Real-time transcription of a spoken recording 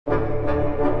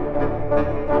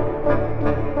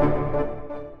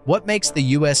What makes the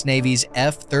US Navy's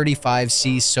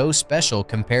F-35C so special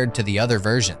compared to the other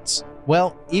versions?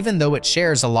 Well, even though it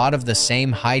shares a lot of the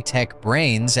same high-tech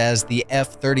brains as the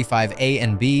F-35A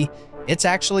and B, it's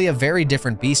actually a very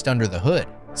different beast under the hood.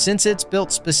 Since it's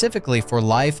built specifically for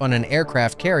life on an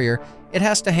aircraft carrier, it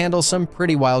has to handle some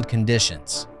pretty wild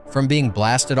conditions. From being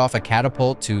blasted off a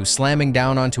catapult to slamming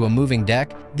down onto a moving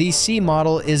deck, the C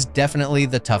model is definitely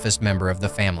the toughest member of the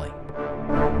family.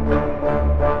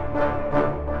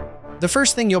 The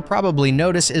first thing you'll probably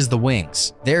notice is the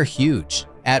wings. They're huge.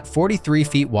 At 43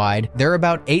 feet wide, they're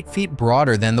about 8 feet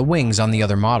broader than the wings on the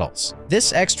other models.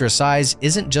 This extra size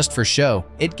isn't just for show.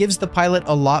 It gives the pilot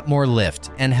a lot more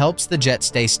lift and helps the jet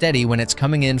stay steady when it's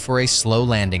coming in for a slow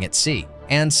landing at sea.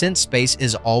 And since space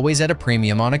is always at a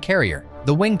premium on a carrier,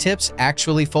 the wingtips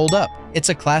actually fold up. It's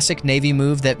a classic Navy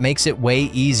move that makes it way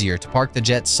easier to park the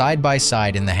jet side by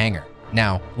side in the hangar.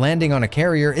 Now, landing on a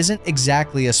carrier isn't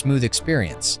exactly a smooth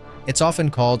experience. It's often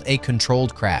called a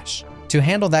controlled crash. To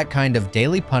handle that kind of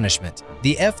daily punishment,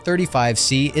 the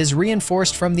F-35C is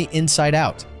reinforced from the inside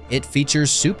out. It features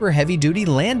super heavy-duty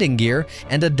landing gear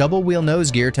and a double-wheel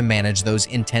nose gear to manage those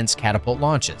intense catapult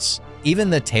launches. Even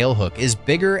the tailhook is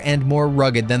bigger and more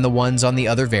rugged than the ones on the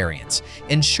other variants,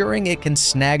 ensuring it can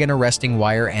snag an arresting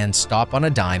wire and stop on a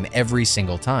dime every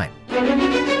single time.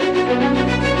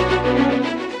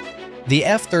 The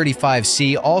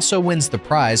F-35C also wins the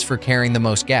prize for carrying the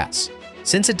most gas.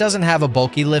 Since it doesn't have a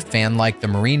bulky lift fan like the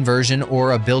Marine version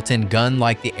or a built-in gun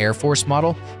like the Air Force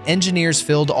model, engineers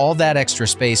filled all that extra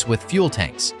space with fuel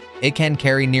tanks. It can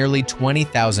carry nearly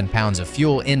 20,000 pounds of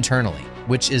fuel internally,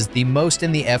 which is the most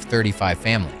in the F-35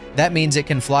 family. That means it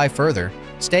can fly further,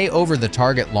 stay over the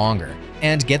target longer,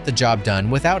 and get the job done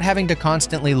without having to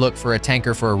constantly look for a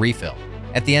tanker for a refill.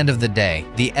 At the end of the day,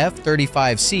 the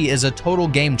F-35C is a total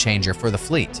game changer for the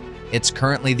fleet. It's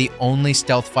currently the only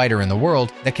stealth fighter in the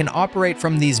world that can operate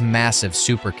from these massive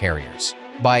supercarriers.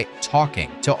 By talking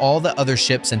to all the other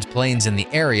ships and planes in the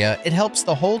area, it helps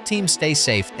the whole team stay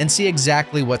safe and see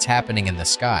exactly what's happening in the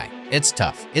sky. It's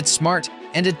tough, it's smart,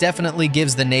 and it definitely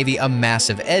gives the Navy a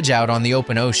massive edge out on the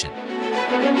open ocean.